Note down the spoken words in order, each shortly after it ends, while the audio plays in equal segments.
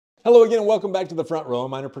Hello again and welcome back to The Front Row, a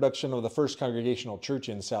minor production of the First Congregational Church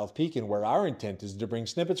in South Pekin, where our intent is to bring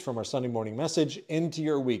snippets from our Sunday morning message into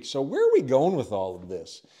your week. So where are we going with all of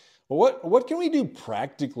this? Well, what can we do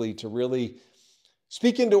practically to really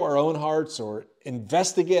speak into our own hearts or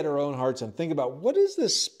investigate our own hearts and think about what is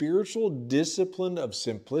this spiritual discipline of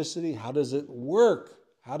simplicity? How does it work?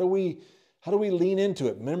 How do we lean into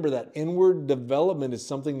it? Remember that inward development is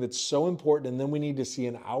something that's so important, and then we need to see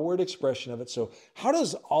an outward expression of it. So how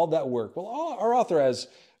does all that work? Well, our author has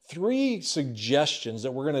three suggestions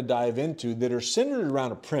that we're going to dive into that are centered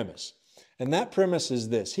around a premise. And that premise is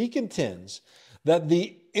this. He contends that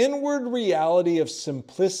the inward reality of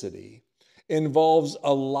simplicity involves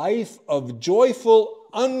a life of joyful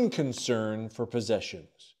unconcern for possessions.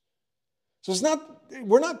 So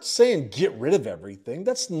we're not saying get rid of everything.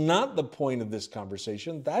 That's not the point of this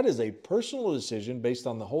conversation. That is a personal decision based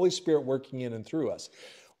on the Holy Spirit working in and through us.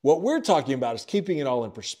 What we're talking about is keeping it all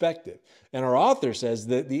in perspective. And our author says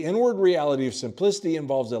that the inward reality of simplicity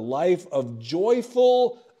involves a life of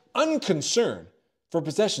joyful unconcern for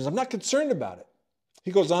possessions. I'm not concerned about it.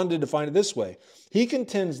 He goes on to define it this way. He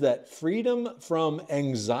contends that freedom from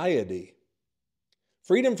anxiety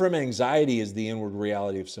is the inward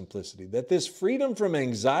reality of simplicity. That this freedom from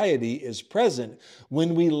anxiety is present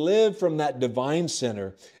when we live from that divine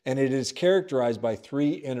center, and it is characterized by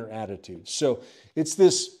three inner attitudes. So it's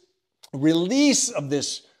this release of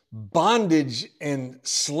this bondage and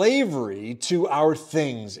slavery to our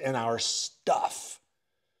things and our stuff.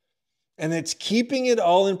 And it's keeping it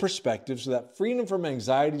all in perspective, so that freedom from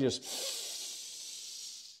anxiety, just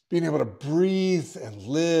being able to breathe and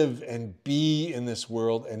live and be in this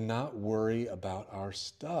world and not worry about our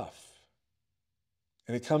stuff.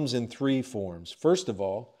 And it comes in three forms. First of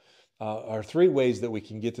all, are three ways that we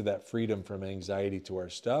can get to that freedom from anxiety to our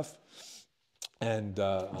stuff and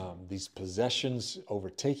these possessions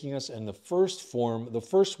overtaking us. And the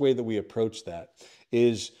first way that we approach that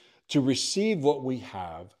is to receive what we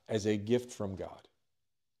have as a gift from God.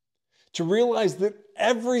 To realize that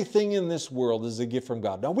everything in this world is a gift from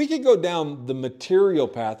God. Now, we could go down the material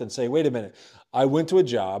path and say, wait a minute, I went to a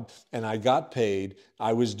job and I got paid.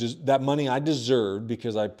 That money I deserved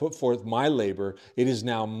because I put forth my labor. It is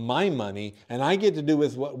now my money and I get to do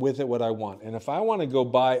with it what I want. And if I want to go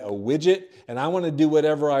buy a widget and I want to do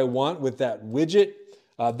whatever I want with that widget,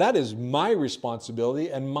 that is my responsibility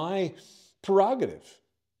and my prerogative.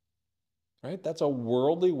 Right? That's a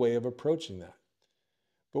worldly way of approaching that.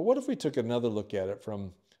 But what if we took another look at it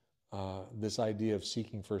from this idea of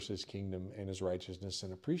seeking first His kingdom and His righteousness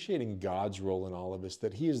and appreciating God's role in all of this,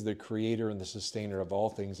 that He is the creator and the sustainer of all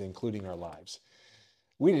things, including our lives.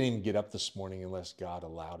 We didn't even get up this morning unless God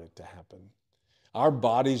allowed it to happen. Our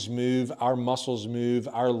bodies move, our muscles move,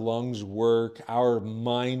 our lungs work, our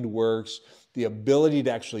mind works. The ability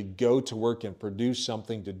to actually go to work and produce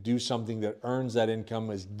something, to do something that earns that income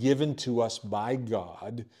is given to us by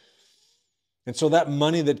God. And so that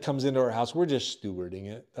money that comes into our house, we're just stewarding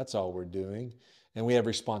it. That's all we're doing. And we have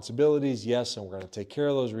responsibilities, yes, and we're going to take care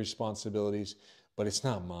of those responsibilities, but it's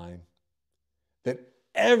not mine. That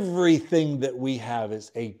everything that we have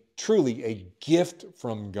is truly a gift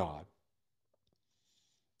from God.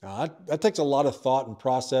 Now, that takes a lot of thought and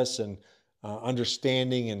process and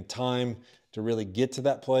understanding and time to really get to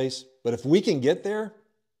that place. But if we can get there,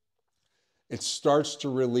 it starts to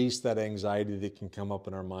release that anxiety that can come up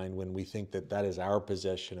in our mind when we think that that is our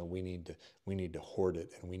possession and we need to hoard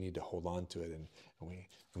it and we need to hold on to it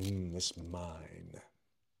this is mine.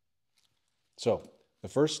 So the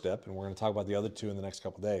first step, and we're going to talk about the other two in the next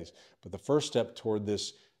couple of days, but the first step toward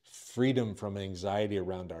this freedom from anxiety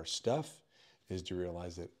around our stuff is to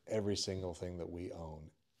realize that every single thing that we own,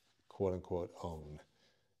 quote unquote own,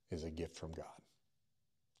 is a gift from God.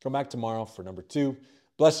 Come back tomorrow for number 2.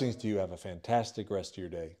 Blessings to you. Have a fantastic rest of your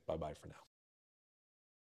day. Bye-bye for now.